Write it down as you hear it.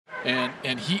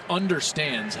and he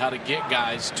understands how to get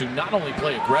guys to not only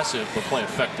play aggressive but play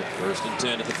effective. 1st and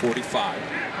 10 at the 45.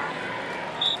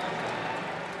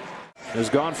 Has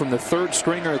gone from the third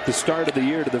stringer at the start of the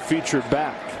year to the featured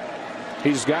back.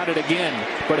 He's got it again,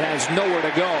 but has nowhere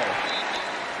to go.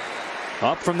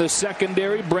 Up from the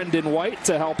secondary, Brendan White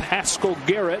to help Haskell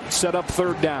Garrett set up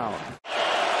 3rd down.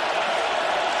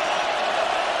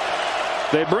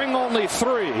 They bring only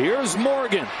 3. Here's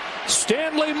Morgan.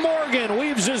 Stanley Morgan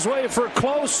weaves his way for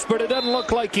close, but it doesn't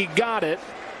look like he got it.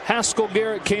 Haskell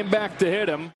Garrett came back to hit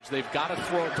him. They've got to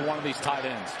throw it to one of these tight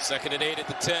ends. 2nd and 8 at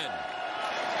the 10.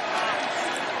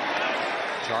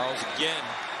 Charles again.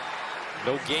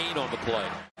 No gain on the play.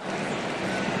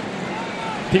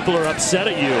 People are upset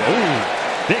at you. Ooh,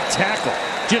 big tackle.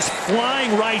 Just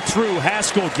flying right through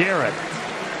Haskell Garrett.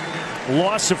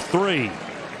 Loss of 3.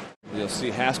 You'll see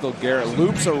Haskell Garrett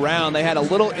loops around. They had a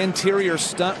little interior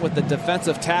stunt with the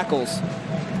defensive tackles.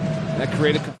 That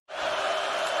created...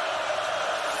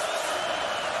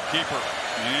 Keeper.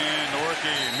 And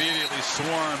Orkey immediately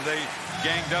swarmed. They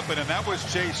ganged up, and that was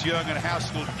Chase Young and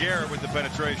Haskell Garrett with the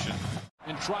penetration.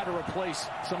 And try to replace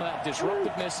some of that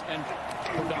disruptiveness and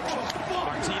production.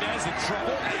 Martinez in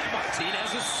trouble.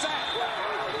 Martinez is sacked.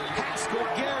 Haskell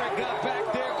Garrett got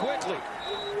back there quickly.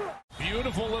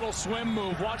 Beautiful little swim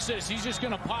move. Watch this. He's just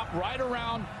going to pop right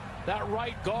around that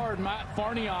right guard, Matt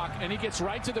Farniok, and he gets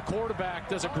right to the quarterback.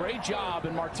 Does a great job,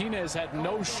 and Martinez had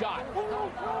no shot.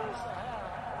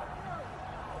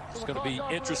 It's going to be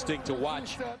interesting to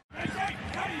watch.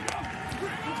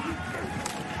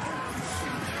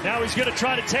 Now he's going to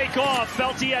try to take off.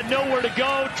 Felt he had nowhere to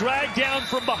go. Dragged down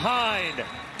from behind.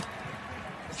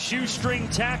 Shoestring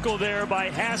tackle there by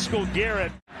Haskell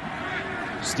Garrett.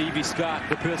 Stevie Scott,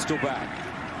 the pistol back.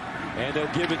 And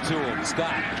they'll give it to him.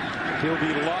 Scott, he'll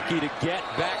be lucky to get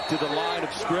back to the line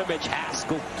of scrimmage.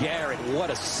 Haskell Garrett, what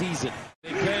a season.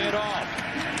 They pay it off.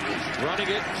 Running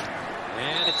it.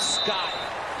 And it's Scott.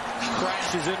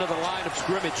 Crashes into the line of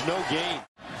scrimmage. No gain.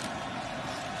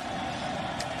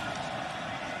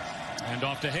 And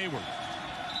off to Hayward.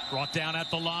 Brought down at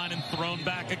the line and thrown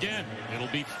back again. It'll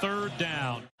be 3rd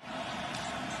down.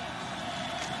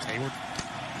 Hayward.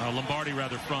 Lombardi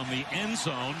rather from the end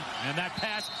zone, and that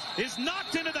pass is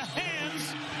knocked into the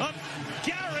hands of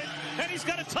Garrett, and he's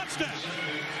got a touchdown.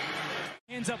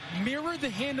 Hands up, mirror the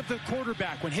hand of the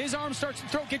quarterback. When his arm starts to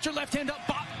throw, get your left hand up,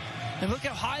 bop, and look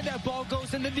how high that ball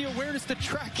goes, and then the awareness to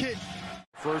track it.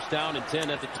 1st down and 10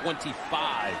 at the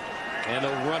 25, and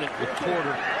they'll run it with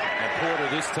Porter, and Porter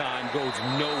this time goes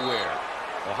nowhere.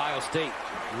 Ohio State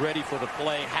ready for the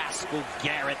play. Haskell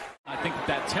Garrett. I think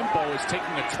that tempo is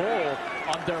taking a toll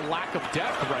on their lack of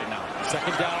depth right now.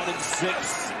 2nd down and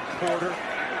 6. Porter.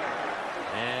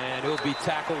 And he'll be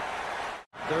tackled.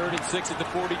 3rd and 6 at the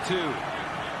 42.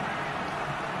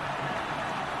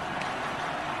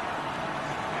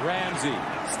 Ramsey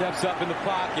steps up in the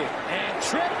pocket and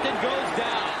tripped and goes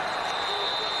down.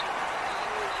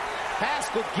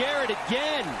 Haskell Garrett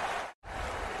again.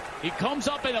 He comes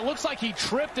up, and it looks like he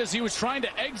tripped as he was trying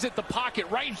to exit the pocket.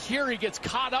 Right here, he gets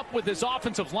caught up with his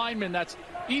offensive lineman. That's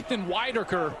Ethan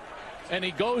Weiderker, and he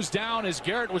goes down as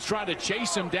Garrett was trying to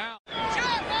chase him down.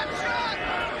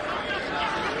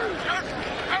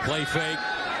 Play fake.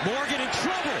 Morgan in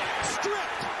trouble.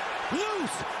 Stripped.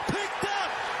 Loose. Picked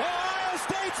up. Ohio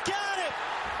State's got it.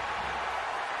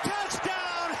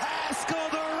 Touchdown, Haskell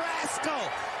the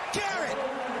rascal. Garrett.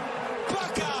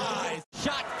 Buckeyes.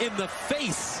 Shot in the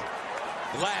face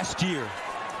last year,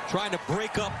 trying to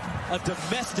break up a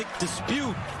domestic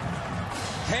dispute.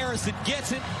 Harrison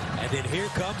gets it, and then here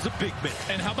comes a big man.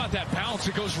 And how about that bounce?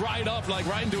 It goes right up, like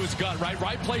right into his gut, right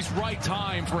place, right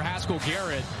time for Haskell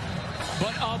Garrett.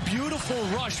 But a beautiful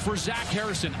rush for Zach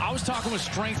Harrison. I was talking with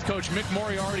strength coach Mick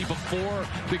Moriarty before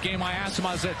the game. I asked him,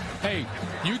 I said, hey,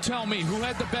 you tell me who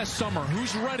had the best summer,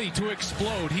 who's ready to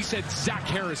explode? He said Zach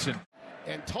Harrison.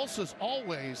 And Tulsa's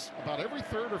always, about every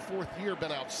 3rd or 4th year,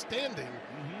 been outstanding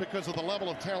because of the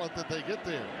level of talent that they get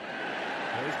there.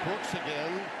 There's Brooks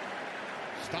again.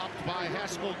 Stopped by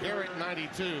Haskell Garrett,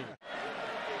 92.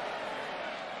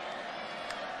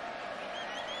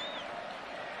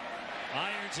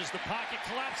 Irons as the pocket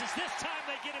collapses. This time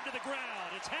they get him to the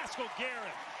ground. It's Haskell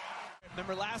Garrett.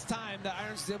 Remember last time that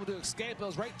Irons was able to escape. It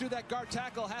was right through that guard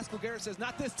tackle. Haskell Garrett says,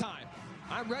 not this time.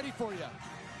 I'm ready for you.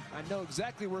 I know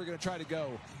exactly where we're going to try to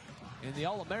go. And the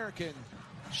All-American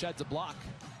sheds a block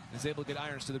and is able to get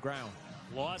Irons to the ground.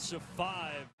 Loss of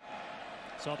 5.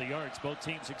 Saw the yards. Both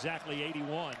teams exactly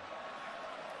 81.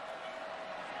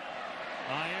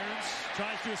 Irons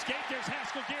tries to escape. There's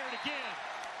Haskell Garrett again.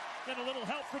 Then a little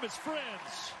help from his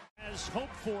friends. As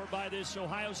hoped for by this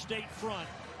Ohio State front.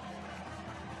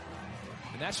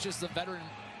 And that's just a veteran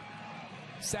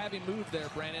savvy move there,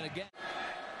 Brandon, again.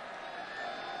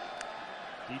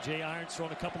 DJ Irons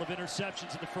throwing a couple of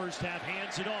interceptions in the first half,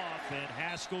 hands it off, and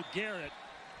Haskell Garrett,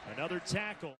 another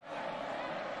tackle.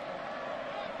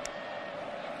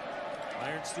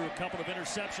 Irons threw a couple of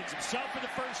interceptions himself in the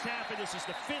first half, and this is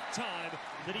the 5th time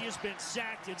that he has been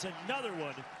sacked. It's another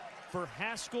one for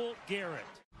Haskell Garrett.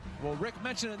 Well, Rick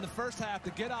mentioned in the first half,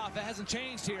 the get off, that hasn't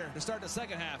changed here to start the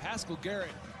second half. Haskell Garrett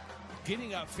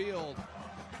getting upfield.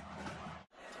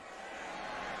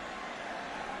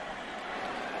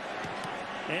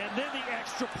 And then the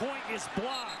extra point is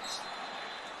blocked.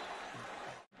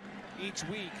 Each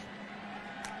week.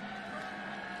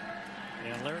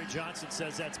 And Larry Johnson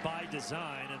says that's by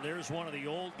design. And there's one of the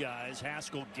old guys,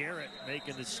 Haskell Garrett,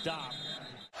 making the stop.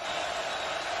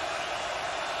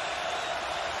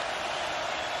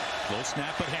 Low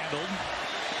snap but handled.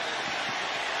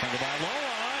 And the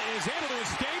Bailoa is able to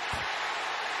escape.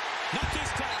 Not this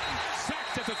time.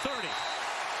 Sacked at the 30.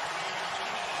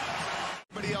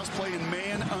 Everybody else playing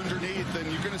man underneath, and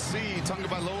you're going to see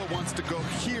Tagovailoa wants to go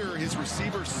here. His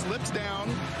receiver slips down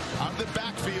out of the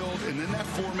backfield, and then that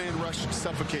 4-man rush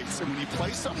suffocates. And when you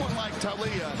play someone like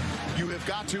Talia, you have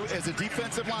got to, as a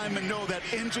defensive lineman, know that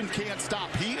engine can't stop.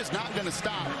 He is not going to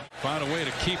stop. Find a way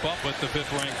to keep up with the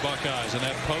 5th-ranked Buckeyes, and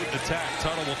that potent attack.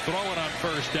 Tuttle will throw it on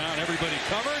first down. Everybody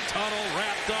covered. Tuttle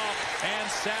wrapped off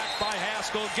and sacked by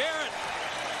Haskell Garrett.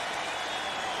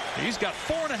 He's got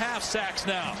 4.5 sacks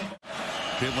now.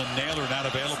 Dylan Naylor not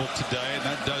available today, and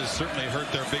that does certainly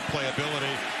hurt their big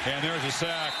playability. And there's a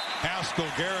sack. Haskell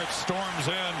Garrett storms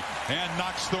in and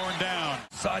knocks Thorne down.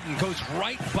 Sutton goes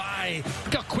right by.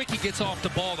 Look how quick he gets off the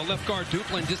ball. The left guard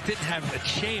Duplin just didn't have a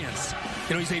chance.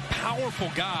 You know, he's a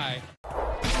powerful guy.